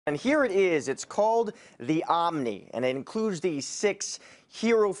And here it is. It's called the Omni, and it includes the 6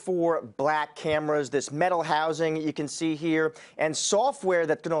 Hero 4 black cameras, this metal housing you can see here, and software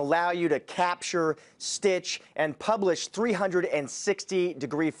that's going to allow you to capture, stitch, and publish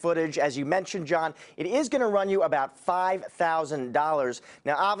 360-degree footage. As you mentioned, John, it is going to run you about $5,000.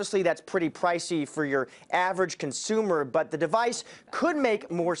 Now, obviously, that's pretty pricey for your average consumer, but the device could make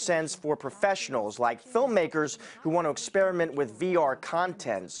more sense for professionals like filmmakers who want to experiment with VR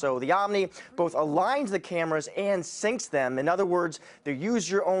content. So the Omni both aligns the cameras and syncs them. In other words, the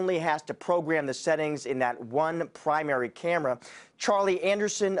user only has to program the settings in that one primary camera. Charlie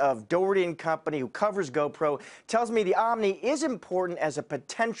Anderson of Doherty & Company, who covers GoPro, tells me the Omni is important as a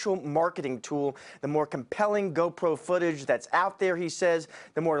potential marketing tool. The more compelling GoPro footage that's out there, he says,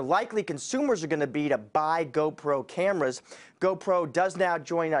 the more likely consumers are going to be to buy GoPro cameras. GoPro does now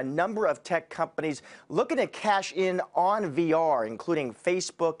join a number of tech companies looking to cash in on VR, including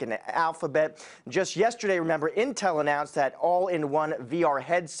Facebook and Alphabet. Just yesterday, remember, Intel announced that all-in-one VR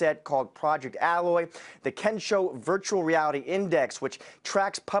headset called Project Alloy. The Kensho Virtual Reality Index, which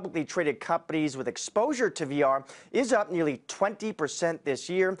tracks publicly traded companies with exposure to VR, is up nearly 20% this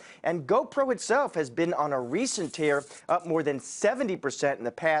year. And GoPro itself has been on a recent tear, up more than 70% in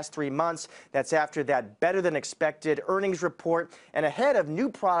the past 3 months. That's after that better-than-expected earnings report and ahead of new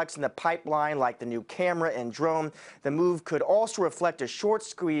products in the pipeline like the new camera and drone. The move could also reflect a short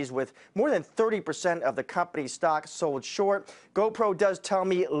squeeze, with more than 30% of the company's stock sold short. GoPro does tell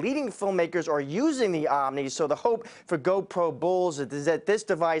me leading filmmakers are using the Omni, so the hope for GoPro bulls is that this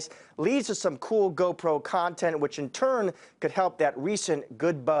device leads to some cool GoPro content, which in turn could help that recent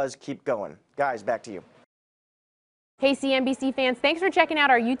good buzz keep going. Guys, back to you. Hey CNBC fans, thanks for checking out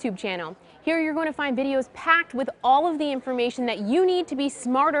our YouTube channel. Here you're going to find videos packed with all of the information that you need to be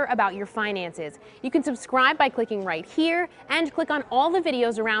smarter about your finances. You can subscribe by clicking right here and click on all the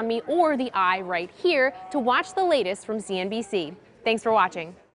videos around me or the eye right here to watch the latest from CNBC. Thanks for watching.